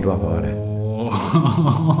ท็อปคิดว่าเพราะอะไร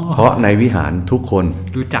เพราะในวิหารทุกคน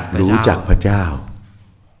รู้จักพระเจ้า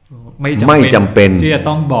ไม่จำเป็นที่จะ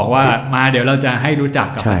ต้องบอกว่ามาเดี๋ยวเราจะให้รู้จัก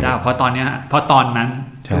กับพระเจ้าเพราะตอนนั้น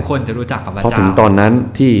ทุกคนจะรู้จักกับพระเจ้าพอถึงตอนนั้น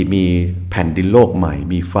ที่มีแผ่นดินโลกใหม่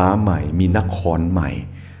มีฟ้าใหม่มีนครใหม่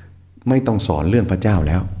ไม่ต้องสอนเรื่องพระเจ้า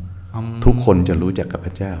แล้วทุกคนจะรู้จักกับพ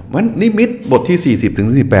ระเจ้ามันนิมิตบทที่40ถึง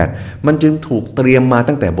48มันจึงถูกเตรียมมา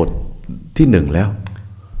ตั้งแต่บทที่1แล้ว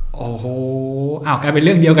โอ้โหกลายเป็นเ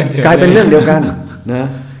รื่องเดียวกันเฉยกลายเป็นเรื่องเดียวกันนะ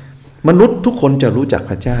มนุษย์ทุกคนจะรู้จัก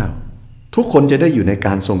พระเจ้าทุกคนจะได้อยู่ในก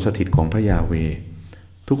ารทรงสถิตของพระยาเวห์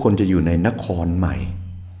ทุกคนจะอยู่ในนครใหม่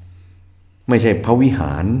ไม่ใช่พระวิห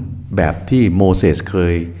ารแบบที่โมเสสเค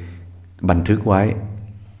ยบันทึกไว้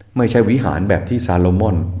ไม่ใช่วิหารแบบที่ซาโลม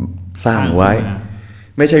อนสร้างไว้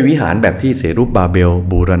ไม่ใช่วิหารแบบที่เสรุบบาเบล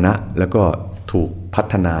บูรณะแล้วก็ถูกพั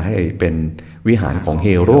ฒนาให้เป็นวิหารของเฮ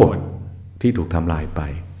โรดที่ถูกทำลายไป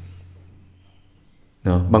เ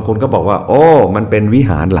นาะบางคนก็บอกว่าโอ้มันเป็นวิ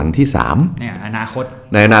หารหลังที่3เนี่ย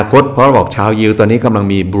ในอนาคตเพราะบอกชาวยิวตอนนี้กำลัง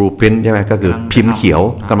มีบลูพรินท์ใช่ไหมก็คือพิมพ์เขียว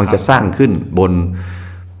กำลังจะสร้างขึ้นบน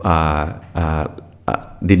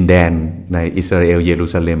ดินแดนในอิสราเอลเยรู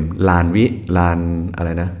ซาเล็มลานอะไร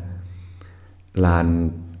นะลาน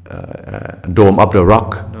Dome of the Rock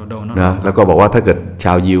นะแล้วก็บอกว่าถ้าเกิดช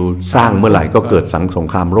าวยิวสร้างเมื่อไหร่ก็เกิดสง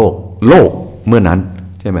ครามโลกเมื่อนั้น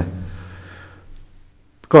ใช่ไหม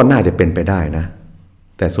ก็น่าจะเป็นไปได้นะ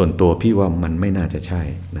แต่ส่วนตัวพี่ว่ามันไม่น่าจะใช่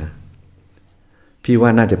นะพี่ว่า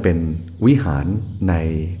น่าจะเป็นวิหารใน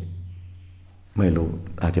ไม่รู้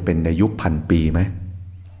อาจจะเป็นในยุค1,000 ปีไหม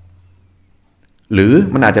หรือ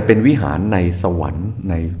มันอาจจะเป็นวิหารในสวรรค์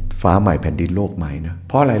ในฟ้าใหม่แผ่นดินโลกใหม่นะเ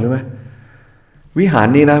พราะอะไรรู้ไหมวิหาร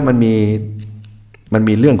นี้นะมัน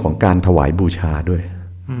มีเรื่องของการถวายบูชาด้วย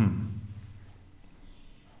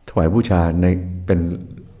ถวายบูชาในเป็น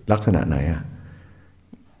ลักษณะไหนอะ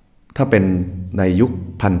ถ้าเป็นในยุค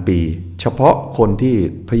1,000 ปีเฉพาะคนที่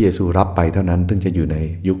พระเยซูรับไปเท่านั้นถึงจะอยู่ใน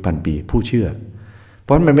ยุค1,000 ปีผู้เชื่อเพ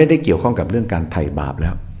ราะมันไม่ได้เกี่ยวข้องกับเรื่องการไถ่บาปแล้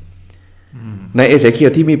วในเอเสเคีย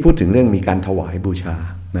ลที่มีพูดถึงเรื่องมีการถวายบูชา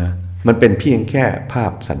นะมันเป็นเพียงแค่ภา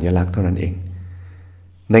พสัญลักษณ์เท่านั้นเอง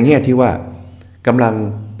ในแง่ที่ว่ากำลัง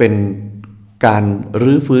เป็นการ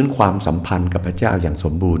รื้อฟื้นความสัมพันธ์กับพระเจ้าอย่างส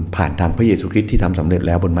มบูรณ์ผ่านทางพระเยซูคริสต์ที่ทำสำเร็จแ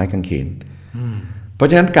ล้วบนไม้กางเขนเพราะ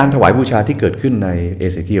ฉะนั้นการถวายบูชาที่เกิดขึ้นในเอ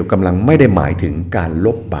เสเคียลกำลังไม่ได้หมายถึงการล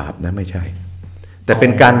บบาปนะไม่ใช่แต่เป็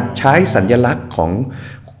นการใช้สัญลักษณ์ของ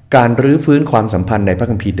การรื้อฟื้นความสัมพันธ์ในพระ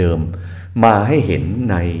คัมภีร์เดิมมาให้เห็น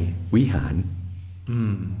ในวิหาร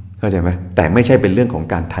เข้าใจไหมแต่ไม่ใช่เป็นเรื่องของ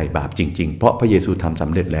การไถ่บาปจริงๆเพราะพระเยซูทำส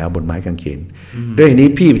ำเร็จแล้วบนไม้กางเขนด้วยนี้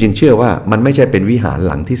พี่จึงเชื่อว่ามันไม่ใช่เป็นวิหาร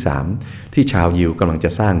หลังที่3ที่ชาวยิวกำลังจะ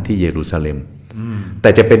สร้างที่เยรูซาเล็มแต่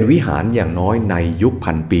จะเป็นวิหารอย่างน้อยในยุค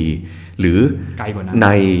1,000 ปีหรือใน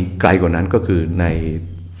ไกลกว่านั้นก็คือใน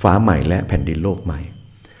ฟ้าใหม่และแผ่นดินโลกใหม่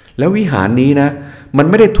แล้ววิหารนี้นะมัน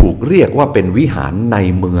ไม่ได้ถูกเรียกว่าเป็นวิหารใน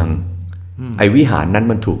เมืองไอ้วิหารนั้น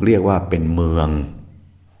มันถูกเรียกว่าเป็นเมือง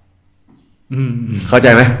เข้าใจ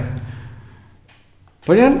ไหมเพร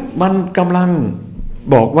าะฉะนั้นมันกำลัง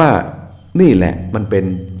บอกว่านี่แหละมันเป็น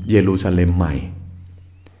เยรูซาเล็มใหม่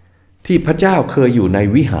ที่พระเจ้าเคยอยู่ใน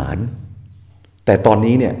วิหารแต่ตอน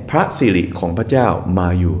นี้เนี่ยพระสิริของพระเจ้ามา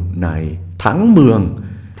อยู่ในทั้งเมือง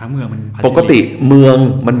มันปกติเมือง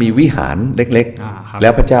มันมีวิหารเล็กๆแล้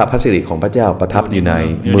วพระสิริของพระเจ้าประทับอยู่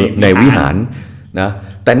ในวิหารนะ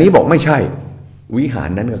แต่นี้บอกไม่ใช่วิหาร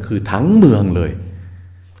นั้นก็คือทั้งเมืองเลย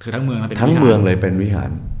คือทั้งเมืองเลยเป็นวิหาร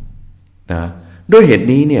นะด้วยเหตุ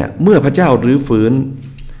นี้เนี่ยเมื่อพระเจ้ารื้อฟื้น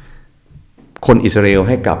คนอิสราเอลใ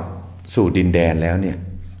ห้กลับสู่ดินแดนแล้วเนี่ย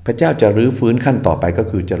พระเจ้าจะรื้อฟื้นขั้นต่อไปก็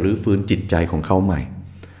คือจะรื้อฟื้นจิตใจของเขาใหม่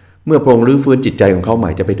เมื่อพระองค์รื้อฟื้นจิตใจของเขาให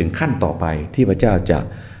ม่จะไปถึงขั้นต่อไปที่พระเจ้าจะ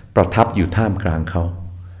ประทับอยู่ท่ามกลางเขา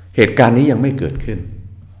เหตุการณ์นี้ยังไม่เกิดขึ้น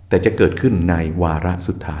แต่จะเกิดขึ้นในวาระ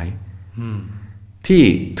สุดท้ายที่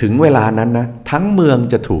ถึงเวลานั้นนะทั้งเมือง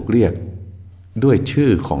จะถูกเรียกด้วยชื่อ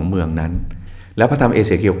ของเมืองนั้นแล้วพระธรรมเอเ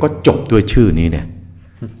สเคียลก็จบด้วยชื่อนี้เนี่ย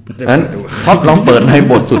นั้นท็อปลองเปิดใน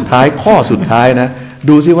บทสุดท้ายข้อสุดท้ายนะ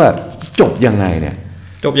ดูซิว่าจบยังไงเนี่ย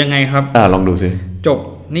จบยังไงครับลองดูซิจบ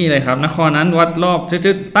นี่เลยครับนครนั้นวัดรอบ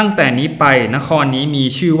ตั้งแต่นี้ไปนครนี้มี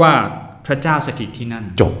ชื่อว่าพระเจ้าสถิตที่นั่น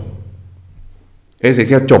จบเอเสเ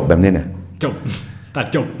คียลจบแบบนี้เนี่ยจบตัด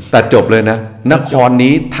จบเลยนะนคร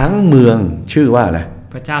นี้ทั้งเมืองชื่อว่าอะไร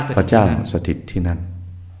พระเจ้าสถิตที่นั่น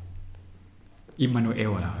อิมมานูเอ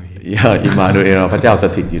ลเหรออิมมานูเอลพระเจ้าส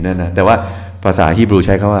ถิตอยู่นั่นนะแต่ว่าภาษาฮีบรูใ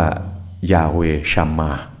ช้คำว่ายาเวชัมม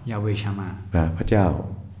านะพระเจ้า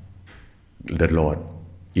the Lord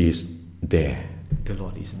is there the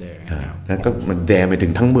Lord is there แล้วก็มันแดไปถึ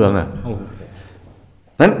งทั้งเมืองอ่ะ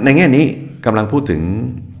นั้นในแง่นี้กำลังพูดถึง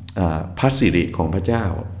พระสิริของพระเจ้า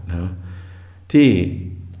นะที่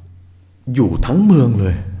อยู่ทั้งเมืองเล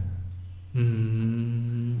ย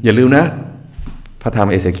อย่าลืมนะพระธรรม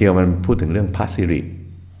เอเสเคียลมันพูดถึงเรื่องพระสิริ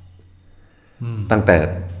ตั้งแต่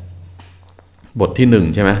บทที่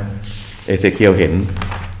1ใช่ไหมเอเสเคียลเห็น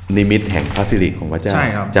นิมิตแห่งพระสิริของพระเจ้า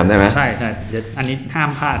จำได้ไหมใช่อันนี้ห้าม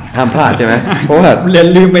พลาดใช่ไหมเพราะว่าเรียน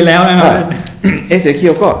ลืมไปแล้วนะครับเอเสเคี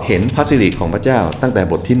ยลก็เห็นพระสิริของพระเจ้าตั้งแต่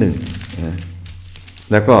บทที่1นะ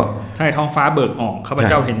แล้วก็ใช่ท้องฟ้าเบิกออกข้าพ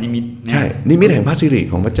เจ้าเห็นนิมิตใช่นิมิตแห่งพระสิริ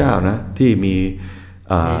ของพระเจ้านะที่มี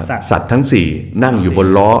สัตว์ทั้ง4นั่งอยู่บน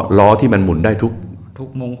ล้อที่มันหมุนได้ทุก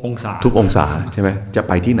องศาใช่ไหมจะไ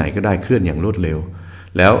ปที่ไหนก็ได้เคลื่อนอย่างรวดเร็ว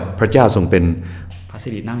แล้วพระเจ้าทรงเป็นพร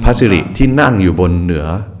ะสิริที่นั่งอยู่บนเหนือ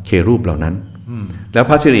เครูปเหล่านั้นแล้ว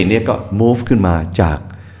พระสิรินี้ก็ move ขึ้นมาจาก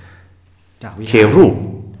เครูป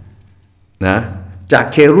นะจาก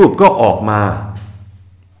เครูปก็ออกมา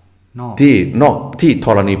ที่ธ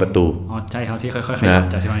รณีประตูใช่ครับที่ค่อยๆขยับ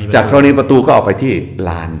จากธรณีประตูก็ออกไปที่ล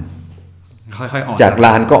านค่อยๆออกจากล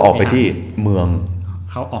านก็ออกไปที่เมือง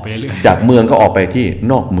เขาออกไปเรื่อยๆจากเมืองก็ออกไปที่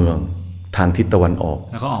นอกเมืองทางทิศตะวันออก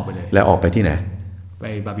แล้วก็ออกไปเลยแล้วออกไปที่ไหนไป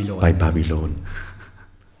บาบิโลน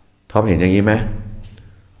ท็อปเห็นอย่างนี้ไหม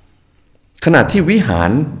ขณะที่วิหาร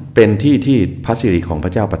เป็นที่พระสิริของพร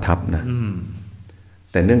ะเจ้าประทับนะ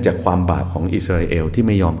แต่เนื่องจากความบาปของอิสราเอลที่ไ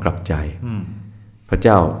ม่ยอมกลับใจพระเ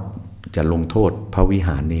จ้าจะลงโทษพระวิห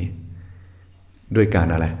ารนี้ด้วยการ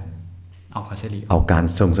อะไรเอาการ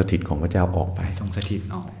ทรงสถิตของพระเจ้าออกไปทรงสถิต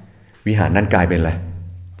ออกวิหารนั้นกลายเป็นอะไร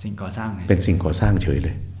สิ่งก่อสร้างเป็นสิ่งก่อสร้างเฉยเล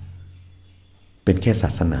ยเป็นแค่ศา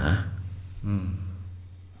สนา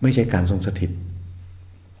ไม่ใช่การทรงสถิต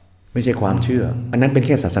ไม่ใช่ความเชื่ออันนั้นเป็นแ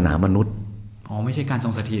ค่ศาสนามนุษย์ไม่ใช่การทร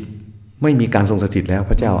งสถิตไม่มีการทรงสถิตแล้ว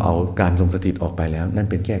พระเจ้าเอาการทรงสถิตออกไปแล้วนั่น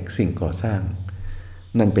เป็นแค่สิ่งก่อสร้าง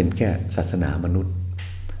นั่นเป็นแค่ศาสนามนุษย์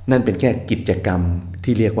นั่นเป็นแค่กิจกรรม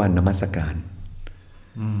ที่เรียกว่านมัสการ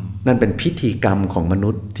นั่นเป็นพิธีกรรมของมนุ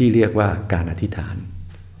ษย์ที่เรียกว่าการอธิษฐาน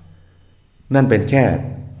นั่นเป็นแค่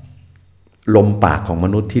ลมปากของม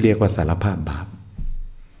นุษย์ที่เรียกว่าสารภาพบาป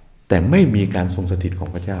แต่ไม่มีการทรงสถิตของ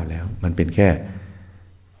พระเจ้าแล้วมันเป็นแค่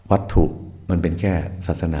วัตถุมันเป็นแค่ศ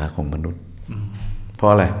าสนาของมนุษย์เพรา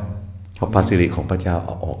ะอะไรเพราะพระสิริของพระเจ้าเอ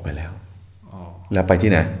าออกไปแล้วแล้วไปที่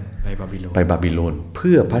ไหนไปบาบิโลนเ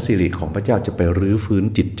พื่อพระสิริของพระเจ้าจะไปรื้อฟื้น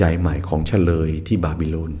จิตใจใหม่ของเฉลยที่บาบิ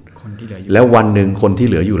โลนแล้ววันหนึ่งคนที่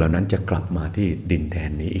เหลืออยู่เหล่านั้นจะกลับมาที่ดินแดน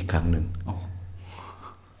นี้อีกครั้งหนึ่ง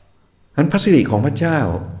นั้นพระสิริของพระเจ้า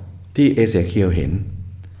ที่เอเสเคียลเห็น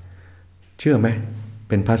เชื่อไหม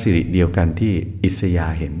เป็นพระสิริเดียวกันที่อิสยา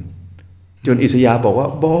ห์เห็นจนอิสยาห์บอกว่า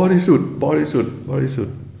บริสุทธิ์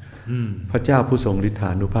พระเจ้าผู้ทรงฤทธา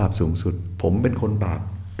นุภาพสูงสุดผมเป็นคนบาป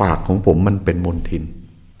ปากของผมมันเป็นมลทิน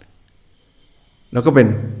แล้วก็เป็น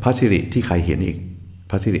พระสิริที่ใครเห็นอีก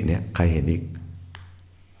พระสิริเนี่ยใครเห็นอีก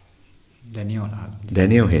แดเนียลครับแด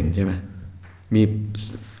เนียลเห็นใช่ไหม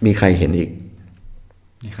มีใครเห็นอีก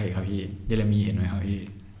มีใครครับพี่เยเรมีเห็นไหมครับพี่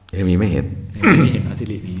เยเรมีไม่เห็นไม่เห็นพระสิ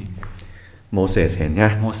รินี้โมเสสเห็นใช่ไหม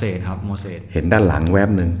โมเสสครับโมเสสเห็นด้านหลังแวบ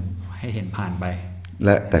หนึ่งให้เห็นผ่านไปแล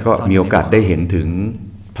ะแต่ก็มีโอกาสได้เห็นถึง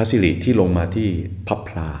พระสิริที่ลงมาที่พับ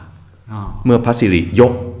พลาเมื่อพระสิริย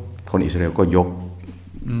กคนอิสราเอลก็ยก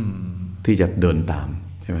ที่จะเดินตาม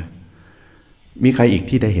ใช่ไหมมีใครอีก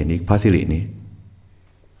ที่ได้เห็นอีกพระสิรินี้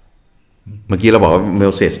เมื่อกี้เราบอกว่าโม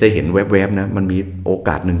เสสได้เห็นแวบๆนะมันมีโอก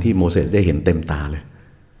าสหนึ่งที่โมเสสได้เห็นเต็มตาเลย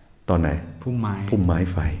ตอนไหนพุ่มไม้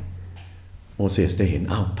ไฟโมเสสได้เห็น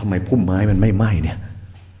ทำไมพุ่มไม้มันไม่ไหม้เนี่ย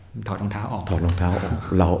ถอดรองเท้าออก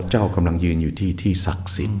เราเจ้ากำลังยืนอยู่ที่ศัก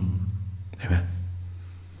ดิ์สิทธิ์ใช่ไหม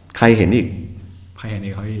ใครเห็นอีกเ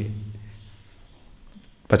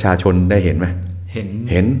ขา ประชาชนได้เห็นไหมเ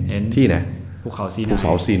ห็นที่ไหนภูเขา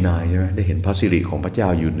ซีนายใช่ไหมได้เห็นพระสิริของพระเจ้า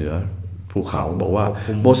อยู่เหนือภูเขาบอกว่า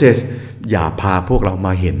โมเสสอย่าพาพวกเราม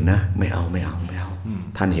าเห็นนะไม่เอา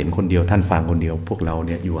ท่านเห็นคนเดียวท่านฟังคนเดียวพวกเราเ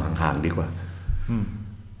นี่ยอยู่ห่างๆดีกว่า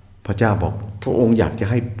พระเจ้าบอกพระองค์อยากจะ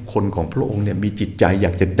ให้คนของพระองค์เนี่ยมีจิตใจอย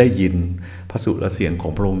ากจะได้ยินพระสุรเสียงขอ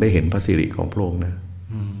งพระองค์ได้เห็นพระสิริของพระองค์นะ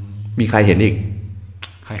มีใครเห็นอีก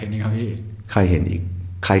ใครเห็นอีกครับพี่ใครเห็นอีก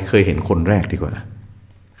ใครเคยเห็นคนแรกดีกว่า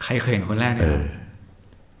ใครเคยเห็นคนแรกเนี่ย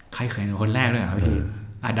ใครเคยเห็นคนแรกด้วยครับพี่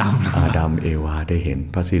อาดัมเอวาได้เห็น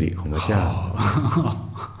พระสิริของพระเจ้า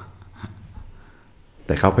แ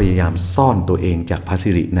ต่เขาพยายามซ่อนตัวเองจากพระสิ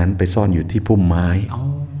รินั้นไปซ่อนอยู่ที่พุ่มไม้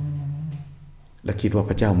และคิดว่า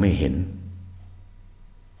พระเจ้าไม่เห็น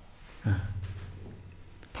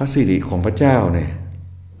พระสิริของพระเจ้าเนี่ย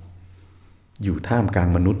อยู่ท่ามกลาง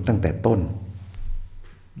มนุษย์ตั้งแต่ต้น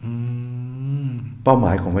เป้าหม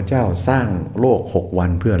ายของพระเจ้าสร้างโลก6 วั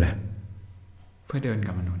นเพื่ออะไรเพื่อเดิน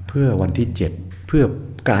กับมนุษย์เพื่อวันที่7เพื่อ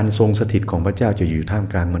การทรงสถิตของพระเจ้าจะอยู่ท่าม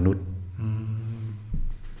กลางมนุษย์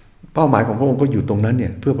เป้าหมายของพระองค์ก็อยู่ตรงนั้นเนี่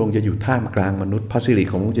ยเพื่อพระองค์จะอยู่ท่ามกลางมนุษย์พระสิริ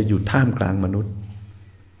ของพระองค์จะอยู่ท่ามกลางมนุษย์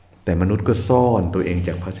แต่มนุษย์ก็ซ่อนตัวเองจ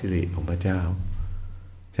ากพระสิริของพระเจ้า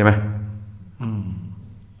ใช่ไหม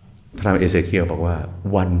พระธรรมเอเสเคียลบอกว่า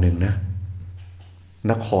วันหนึ่งนะ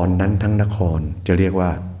นครนั้นทั้งนครจะเรียกว่า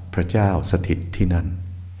พระเจ้าสถิตที่นั่น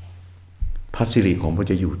พระสิริของพระ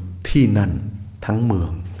จะอยู่ที่นั่นทั้งเมือ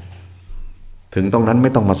งถึงตรงนั้นไ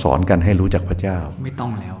ม่ต้องมาสอนกันให้รู้จักพระเจ้าไม่ต้อ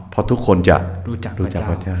งแล้วเพราะทุกคนจะรู้จักพร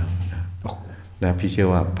ะเจ้าและพี่เชื่อ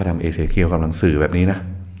ว่าพระธรรมเอเสเคียลกำลังสื่อแบบนี้นะ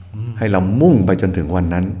ให้เรามุ่งไปจนถึงวัน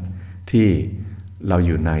นั้นที่เราอ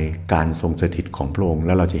ยู่ในการทรงสถิตของพระองค์แ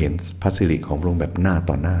ล้วเราจะเห็นพระสิริของพระองค์แบบหน้า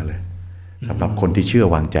ต่อหน้าเลยสำหรับคนที่เชื่อ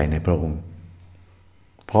วางใจในพระองค์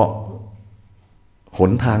เพราะห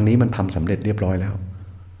นทางนี้มันทำสำเร็จเรียบร้อยแล้ว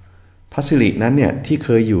พระสิรินั้นเนี่ยที่เค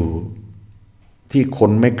ยอยู่ที่ค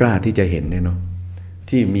นไม่กล้าที่จะเห็นเนี่ยเนาะ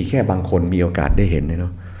ที่มีแค่บางคนมีโอกาสได้เห็นเนี่ยเนา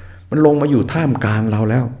ะมันลงมาอยู่ท่ามกลางเรา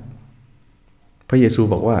แล้วพระเยซู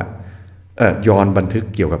บอกว่ายอห์นบันทึก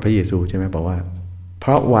เกี่ยวกับพระเยซูใช่ไหมบอกว่าเพ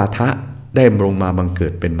ราะวาทะได้ลงมาบังเกิ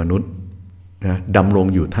ดเป็นมนุษย์นะดำรง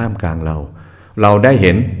อยู่ท่ามกลางเราได้เ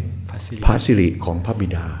ห็นพระสิริของพระบิ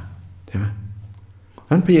ดาใช่ไหม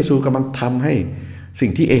นั้นพระเยซูกำลังทำให้สิ่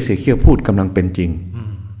งที่เอเสเคียลพูดกำลังเป็นจริง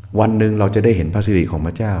วันหนึ่งเราจะได้เห็นพระสิริของพ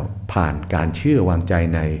ระเจ้าผ่านการเชื่อวางใจ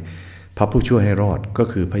ในพระผู้ช่วยให้รอดก็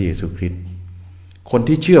คือพระเยซูคริสต์คน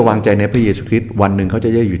ที่เชื่อวางใจในพระเยซูคริสต์วันหนึ่งเขาจะ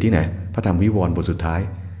ได้อยู่ที่ไหนพระธรรมวิวรณ์บทสุดท้าย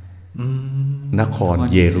นคร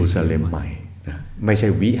เยรูซาเล็มใหม่นะไม่ใช่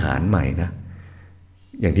วิหารใหม่นะ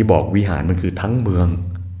อย่างที่บอกวิหารมันคือทั้งเมือง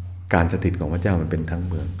การสถิตของพระเจ้ามันเป็นทั้ง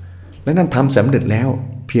เมืองและนั่นทำสำเร็จแล้ว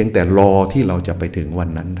เพียงแต่รอที่เราจะไปถึงวัน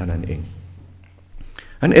นั้นเท่านั้นเอง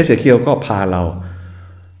อันเอเสเคียลก็พาเรา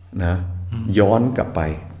นะย้อนกลับไป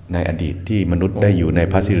ในอดีตที่มนุษย์ได้อยู่ใน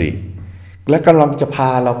พระสิริและกำลังจะพา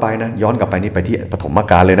เราไปนะย้อนกลับไปนี่ไปที่ปฐม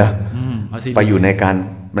กาลเลยนะไปอยู่ใน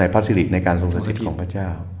พระสิริในการทรงสถิตของพระเจ้า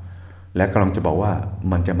และกำลังจะบอกว่า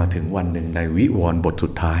มันจะมาถึงวันหนึ่งในวิวรณ์บทสุ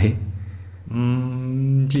ดท้าย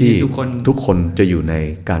ที่ทุกคนจะอยู่ใน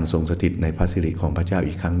การทรงสถิตในพระสิริของพระเจ้า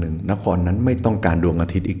อีกครั้งหนึ่งนครนั้นไม่ต้องการดวงอา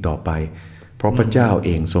ทิตย์อีกต่อไปเพราะพระเจ้าเอ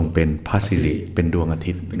งทรงเป็นพระสิริเป็นดวงอา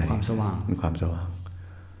ทิตย์เป็นความสว่าง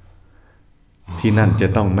ที่นั่นจะ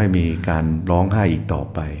ต้องไม่มีการร้องไห้อีกต่อ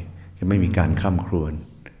ไปจะไม่มีการคร่ำครวญ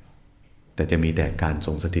แต่จะมีแต่การท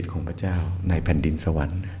รงสถิตของพระเจ้าในแผ่นดินสวรร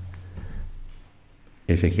ค์เอ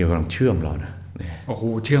เสเคียลกำลังเชื่อมเรานะโอ้โห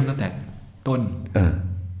เชื่อมตั้งแต่ต้น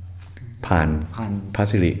ผ่านพระ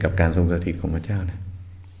สิริกับการทรงสถิตของพระเจ้านะ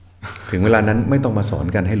ถึงเวลานั้นไม่ต้องมาสอน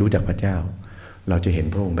กันให้รู้จักพระเจ้าเราจะเห็น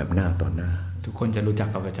พระองค์แบบหน้าต่อหน้าทุกคนจะรู้จัก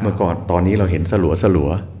กับพระเจ้าเมื่อก่อนตอนนี้เราเห็นสลัว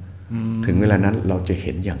ถึงเวลานั้นเราจะเ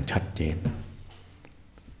ห็นอย่างชัดเจน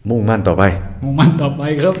มุ่งมั่นต่อไป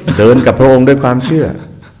ครับเดินกับพระองค์ด้วยความเชื่อ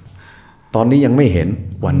ตอนนี้ยังไม่เห็น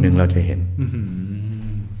วันหนึ่งเราจะเห็น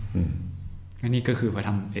อันนี้ก็คือพระธ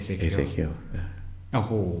รรมเอเสเคียลโอ้โ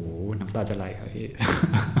หน้ำตาจะไหลครับพี่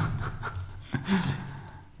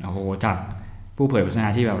โอ้โหจากผู้เผยพระวจนะ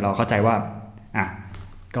ที่แบบเราเข้าใจว่า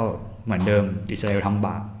ก็เหมือนเดิมอิสราเอลทำบ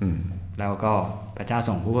าปแล้วก็พระเจ้า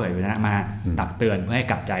ส่งผู้เผยพระวจนะมาตักเตือนเพื่อให้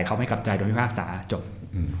กลับใจเขาไม่กลับใจโดยพิพากษาจบ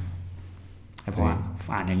แต่พอ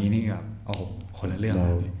อ่านอย่างนี้นี่แบบโอ้โหคนละเรื่อง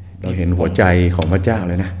เราเห็นหัวใจของพระเจ้า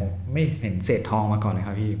เลยนะไม่เห็นเศษทองมาก่อนเลยค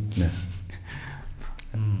รับพี่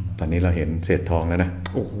ตอนนี้เราเห็นเศษทองแล้วนะ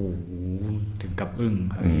โอ้โหถึงกับอึ้ง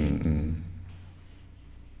ครับ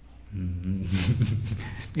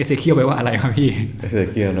เอเสเคียลแปลว่าอะไรครับพี่เอเส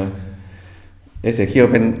เคียลเนาะเอเสเคียล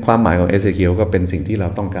เป็นความหมายของเอเสเคียลก็เป็นสิ่งที่เรา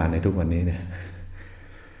ต้องการในทุกวันนี้เนี่ย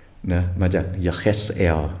นะมาจากยาเคส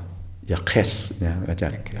นะมาจา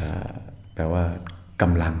กแปลว่า ก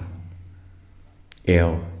ำลัง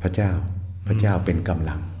พระเจ้าเป็นกำ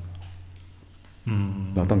ลัง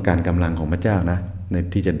เราต้องการกำลังของพระเจ้านะใน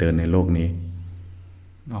ที่จะเดินในโลกนี้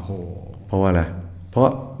โอ้โหเพราะว่าอะไรเพราะ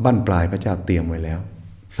บั้นปลายพระเจ้าเตรียมไว้แล้ว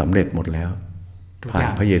สำเร็จหมดแล้วผ่าน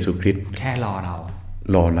พระเยซูคริสต์แค่รอเ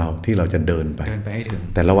ราที่เราจะเดินไปให้ถึง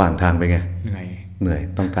แต่ระหว่างทางเป็นไงเหนื่อย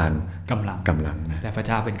ต้องการกำลังนะและพระเ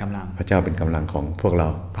จ้าเป็นกำลังของพวกเรา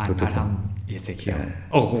ผ่านพระธรรมเอเสเคียล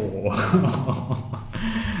โอ้โห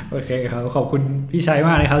โอเคครับขอบคุณพี่ชัยม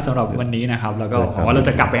ากเลยครับสำหรับวันนี้นะครับแล้วก็หวังว่าเรา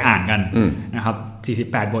จะกลับไปอ่านกันนะครับ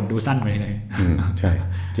48บทดูสั้นไปเลยใช่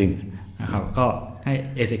จริงนะครับก็ให้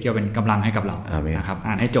เอเสเคียลเป็นกำลังให้กับเรานะครับ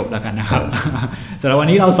อ่านให้จบแล้วกันนะครับสำหรับวัน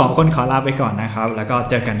นี้เรา2คนขอลาไปก่อนนะครับแล้วก็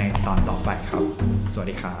เจอกันในตอนต่อไปครับสวัส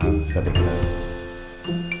ดีครับสวัสดีครับ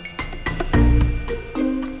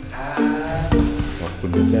ขอบคุณ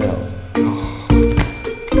พระเจ้า